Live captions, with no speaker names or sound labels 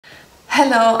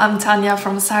Hello, I'm Tanya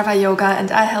from SarvaYoga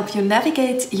and I help you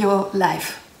navigate your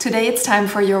life. Today it's time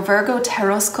for your Virgo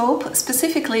Tarot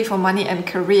specifically for money and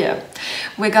career.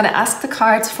 We're gonna ask the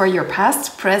cards for your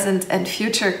past, present and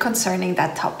future concerning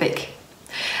that topic.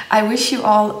 I wish you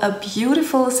all a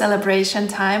beautiful celebration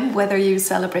time, whether you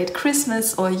celebrate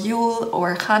Christmas or Yule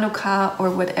or Hanukkah or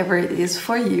whatever it is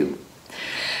for you.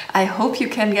 I hope you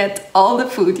can get all the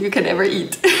food you can ever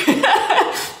eat.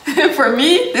 For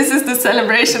me, this is the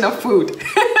celebration of food.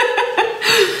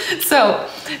 So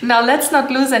now let's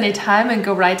not lose any time and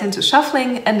go right into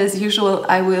shuffling. And as usual,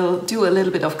 I will do a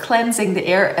little bit of cleansing the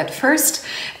air at first.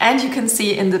 And you can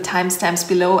see in the timestamps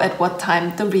below at what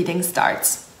time the reading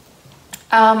starts.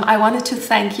 I wanted to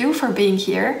thank you for being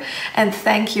here and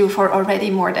thank you for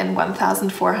already more than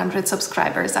 1,400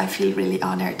 subscribers. I feel really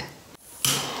honored.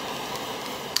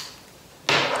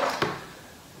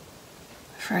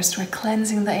 First, we're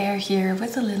cleansing the air here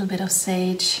with a little bit of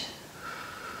sage.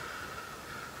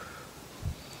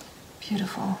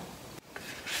 Beautiful.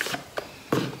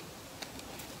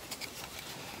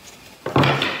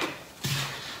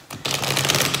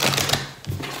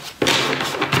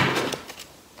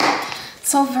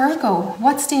 So Virgo,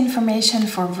 what's the information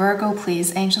for Virgo,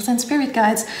 please? Angels and spirit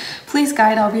guides, please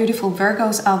guide our beautiful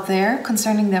Virgos out there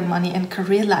concerning their money and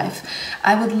career life.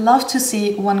 I would love to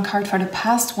see one card for the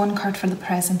past, one card for the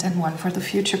present, and one for the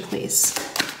future, please.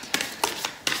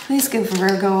 Please give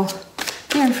Virgo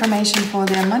the information for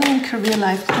their money and career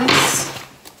life, please.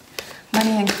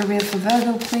 Money and career for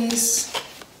Virgo, please.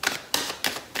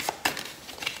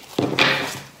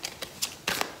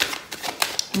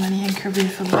 Money and career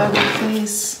for Virgo,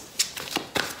 please.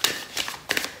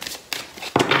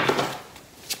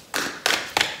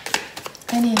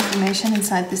 Any information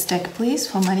inside this deck, please,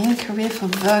 for money and career for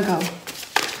Virgo.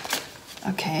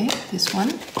 Okay, this one.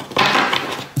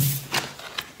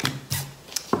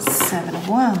 7 of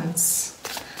Wands.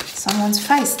 Someone's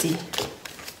feisty.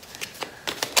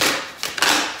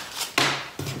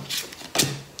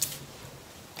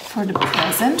 For the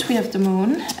present, we have the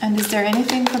moon. And is there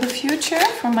anything for the future,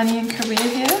 for money and career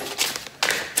here?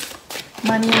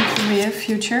 Money and career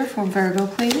future for Virgo,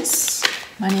 please.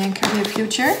 Money and career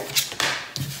future.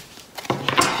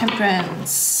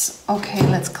 Temperance. Okay,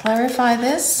 let's clarify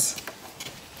this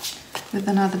with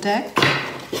another deck.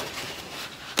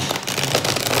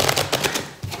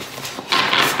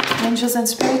 Angels and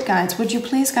spirit guides, would you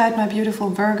please guide my beautiful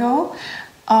Virgo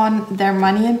on their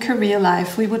money and career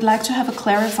life? We would like to have a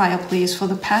clarifier, please, for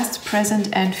the past, present,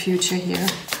 and future here.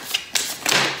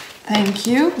 Thank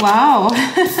you. Wow.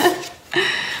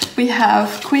 We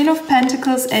have Queen of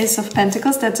Pentacles, Ace of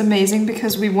Pentacles. That's amazing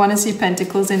because we want to see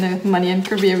pentacles in a money and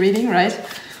career reading, right?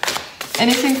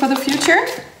 Anything for the future?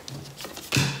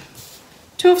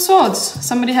 2 of Swords.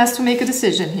 Somebody has to make a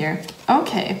decision here.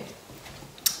 Okay.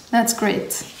 That's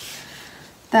great.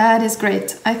 That is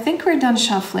great. I think we're done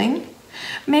shuffling.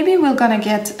 Maybe we're gonna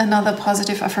get another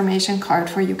positive affirmation card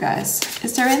for you guys.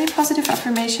 Is there any positive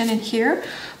affirmation in here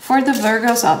for the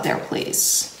Virgos out there,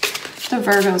 please? The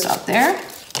Virgos out there.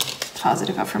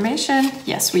 Positive affirmation.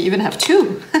 Yes, we even have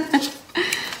 2.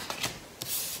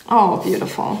 Oh,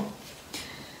 beautiful.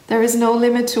 There is no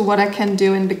limit to what I can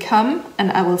do and become,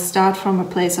 and I will start from a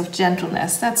place of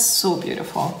gentleness. That's so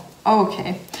beautiful.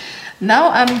 Okay.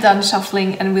 Now I'm done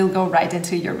shuffling and we'll go right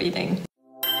into your reading.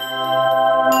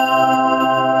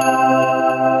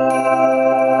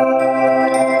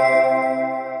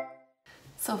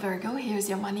 So Virgo, here's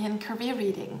your money and career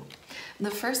reading. The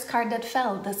first card that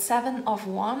fell, the 7 of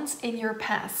Wands in your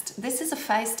past. This is a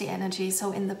feisty energy.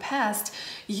 So in the past,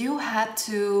 you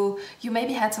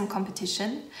maybe had some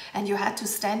competition and you had to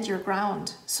stand your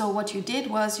ground. So what you did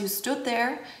was you stood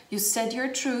there, you said your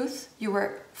truth, you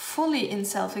were fully in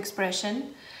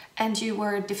self-expression and you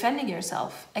were defending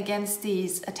yourself against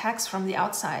these attacks from the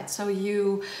outside. So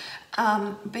you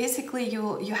basically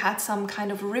you had some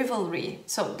kind of rivalry.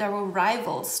 So there were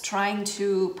rivals trying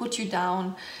to put you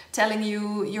down, telling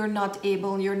you you're not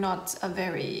able, you're not a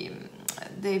very,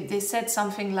 they said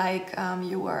something like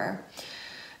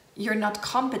you're not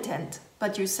competent,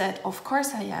 but you said, of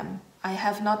course I am. I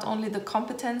have not only the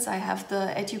competence, I have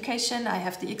the education, I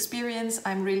have the experience,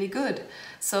 I'm really good.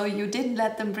 So you didn't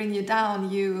let them bring you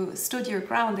down, you stood your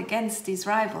ground against these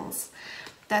rivals.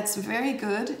 That's very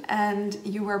good, and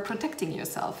you were protecting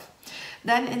yourself.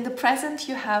 Then in the present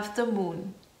you have the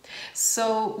moon.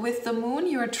 So with the moon,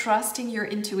 you're trusting your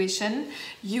intuition.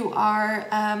 You are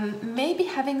maybe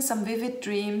having some vivid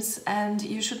dreams, and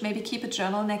you should maybe keep a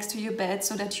journal next to your bed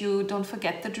so that you don't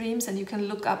forget the dreams and you can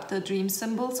look up the dream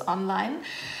symbols online.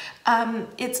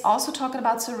 It's also talking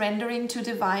about surrendering to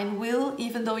divine will,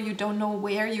 even though you don't know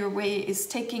where your way is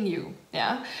taking you.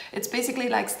 Yeah, it's basically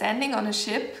like standing on a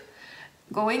ship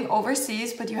going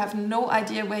overseas, but you have no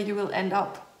idea where you will end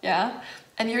up. Yeah,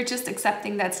 and you're just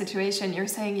accepting that situation. You're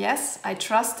saying, yes, I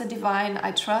trust the divine.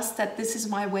 I trust that this is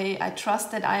my way. I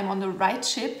trust that I'm on the right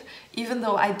ship, even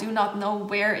though I do not know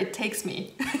where it takes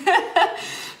me.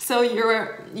 So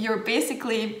you're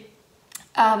basically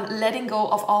letting go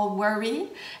of all worry,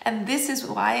 and this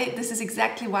is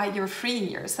exactly why you're freeing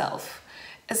yourself.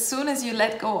 As soon as you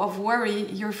let go of worry,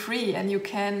 you're free and you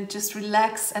can just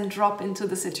relax and drop into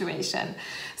the situation.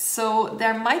 So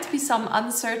there might be some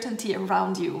uncertainty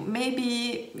around you.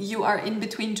 Maybe you are in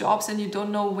between jobs and you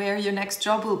don't know where your next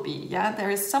job will be. Yeah, there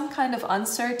is some kind of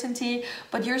uncertainty,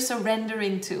 but you're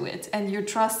surrendering to it and you're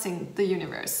trusting the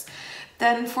universe.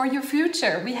 Then for your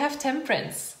future, we have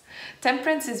Temperance.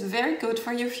 Temperance is very good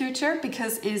for your future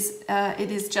because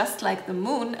it is just like the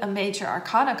moon, a major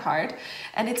arcana card.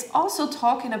 And it's also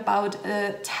talking about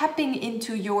tapping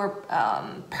into your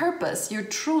purpose, your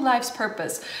true life's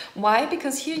purpose. Why?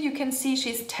 Because here you can see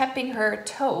she's tapping her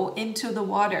toe into the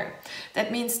water.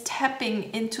 That means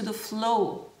tapping into the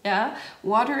flow. Yeah,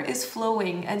 water is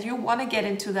flowing and you want to get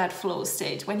into that flow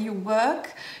state. When you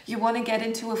work, you want to get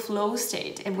into a flow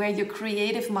state and where your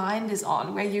creative mind is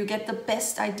on, where you get the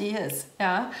best ideas.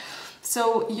 Yeah,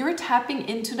 so you're tapping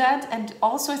into that, and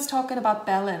also it's talking about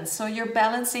balance. So you're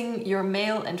balancing your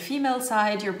male and female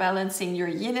side, you're balancing your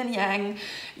yin and yang,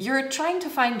 you're trying to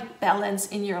find balance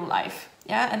in your life.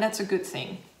 Yeah, and that's a good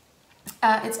thing.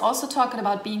 It's also talking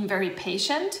about being very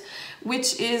patient,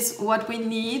 which is what we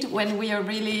need when we are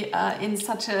really in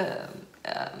such a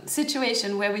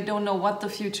situation where we don't know what the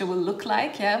future will look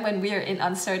like. Yeah, when we are in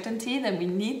uncertainty, then we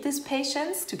need this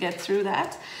patience to get through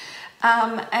that.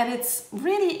 And it's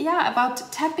really, yeah,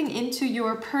 about tapping into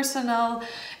your personal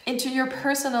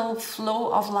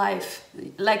flow of life,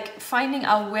 like finding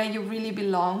out where you really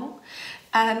belong.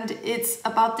 And it's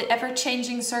about the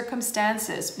ever-changing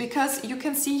circumstances, because you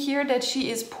can see here that she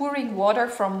is pouring water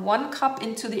from one cup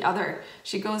into the other.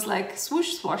 She goes like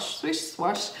swoosh, swash, swish,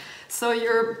 swash. So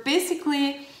you're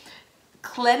basically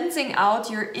cleansing out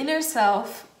your inner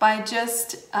self by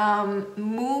just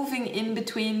moving in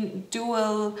between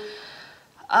dual,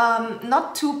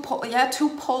 two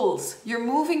poles. You're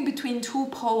moving between two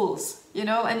poles, you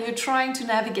know, and you're trying to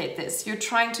navigate this. You're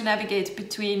trying to navigate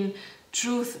between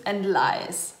truth and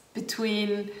lies,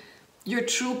 between your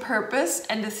true purpose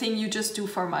and the thing you just do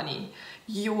for money.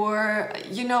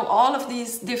 All of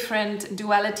these different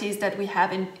dualities that we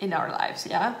have in our lives.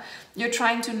 Yeah, you're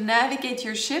trying to navigate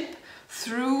your ship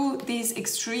through these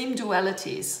extreme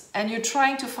dualities, and you're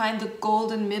trying to find the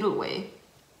golden middle way.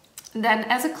 Then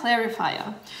as a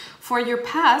clarifier, for your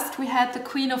past, we had the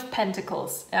Queen of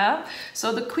Pentacles. Yeah,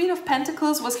 so the Queen of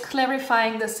Pentacles was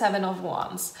clarifying the Seven of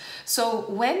Wands. So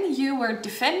when you were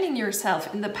defending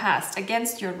yourself in the past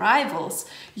against your rivals,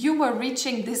 you were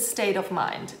reaching this state of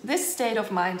mind. This state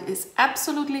of mind is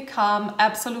absolutely calm,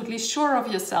 absolutely sure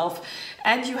of yourself,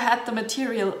 and you had the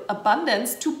material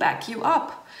abundance to back you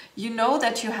up. You know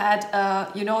that you had,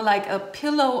 like a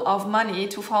pillow of money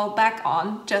to fall back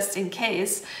on just in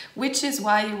case, which is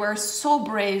why you were so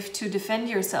brave to defend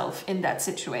yourself in that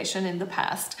situation in the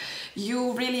past.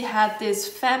 You really had this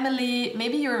family,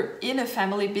 maybe you're in a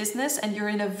family business and you're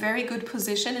in a very good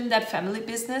position in that family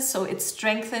business, so it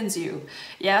strengthens you.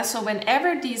 Yeah, so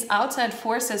whenever these outside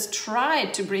forces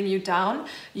tried to bring you down,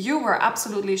 you were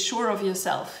absolutely sure of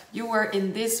yourself. You were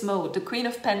in this mode. The Queen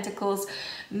of Pentacles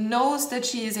knows that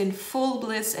she is in full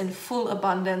bliss and full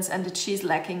abundance and that she's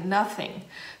lacking nothing.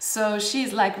 So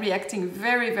she's like reacting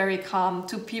very, very calm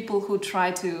to people who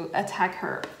try to attack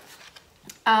her.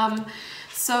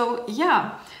 So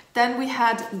yeah, then we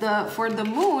had for the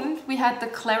moon, we had the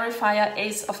clarifier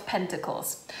Ace of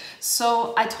Pentacles.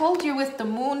 So I told you with the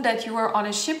moon that you are on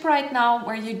a ship right now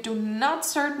where you do not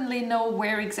certainly know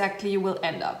where exactly you will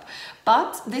end up.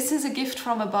 But this is a gift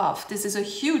from above. This is a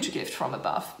huge gift from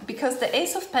above, because the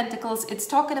Ace of Pentacles, it's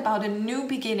talking about a new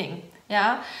beginning.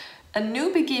 Yeah, a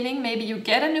new beginning. Maybe you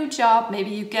get a new job,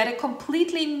 maybe you get a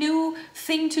completely new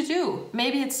thing to do.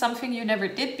 Maybe it's something you never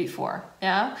did before.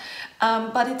 Yeah,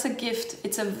 but it's a gift.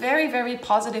 It's a very, very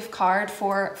positive card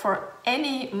for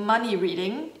any money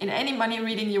reading. In any money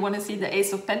reading, you want to see the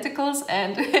Ace of Pentacles,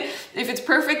 and if it's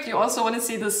perfect, you also want to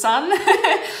see the Sun.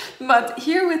 But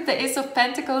here with the Ace of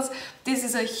Pentacles, this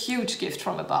is a huge gift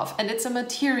from above, and it's a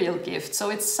material gift. So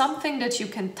it's something that you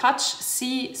can touch,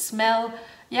 see, smell.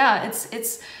 Yeah,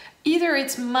 it's either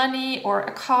it's money or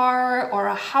a car or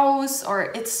a house,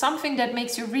 or it's something that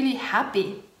makes you really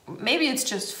happy. maybe it's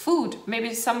just food.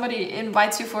 Maybe somebody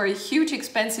invites you for a huge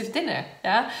expensive dinner,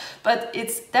 yeah? But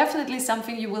it's definitely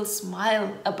something you will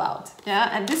smile about, yeah?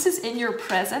 And this is in your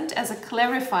present as a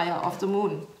clarifier of the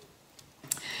moon.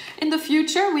 In the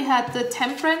future, we had the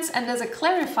Temperance, and as a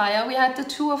clarifier, we had the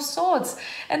Two of Swords.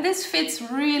 And this fits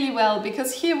really well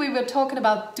because here we were talking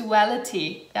about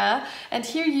duality, yeah? And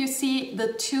here you see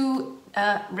the two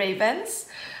ravens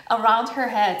around her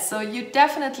head. So you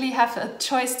definitely have a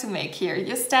choice to make here.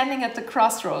 You're standing at the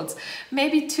crossroads.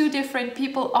 Maybe two different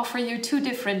people offer you two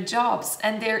different jobs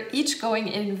and they're each going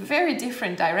in very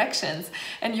different directions.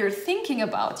 And you're thinking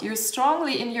about, you're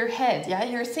strongly in your head, yeah?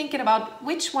 You're thinking about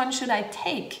which one should I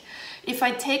take? If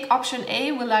I take option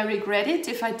A, will I regret it?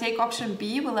 If I take option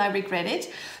B, will I regret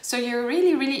it? So you're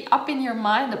really, really up in your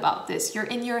mind about this. You're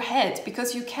in your head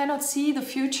because you cannot see the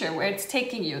future where it's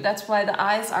taking you. That's why the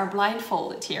eyes are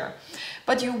blindfolded here.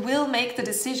 But you will make the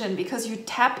decision because you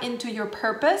tap into your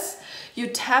purpose, you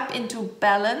tap into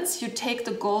balance, you take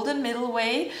the golden middle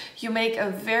way, you make a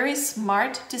very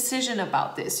smart decision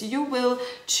about this. You will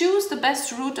choose the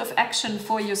best route of action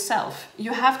for yourself.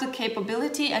 You have the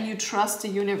capability and you trust the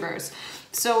universe.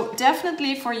 So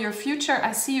definitely for your future,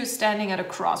 I see you standing at a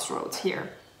crossroads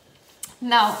here.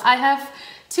 Now, I have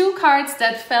two cards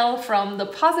that fell from the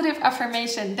positive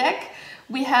affirmation deck.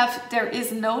 We have, there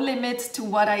is no limit to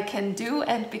what I can do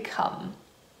and become.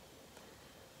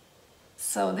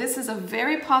 So this is a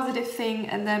very positive thing.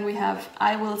 And then we have,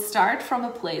 I will start from a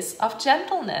place of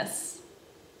gentleness.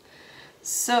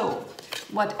 So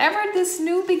whatever this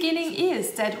new beginning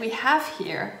is that we have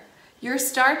here, you're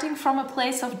starting from a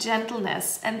place of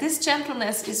gentleness. And this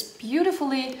gentleness is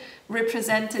beautifully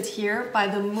represented here by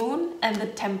the moon and the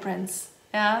Temperance.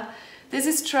 Yeah. This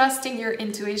is trusting your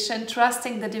intuition,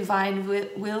 trusting the divine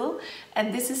will,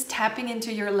 and this is tapping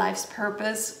into your life's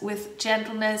purpose with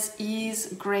gentleness,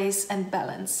 ease, grace, and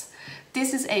balance.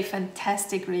 This is a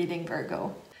fantastic reading,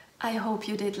 Virgo. I hope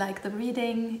you did like the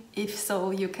reading. If so,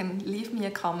 you can leave me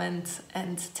a comment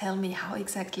and tell me how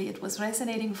exactly it was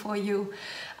resonating for you.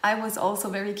 I was also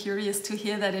very curious to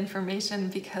hear that information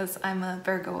because I'm a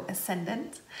Virgo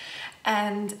ascendant.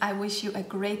 And I wish you a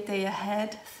great day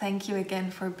ahead. Thank you again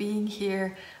for being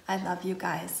here. I love you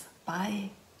guys.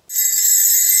 Bye.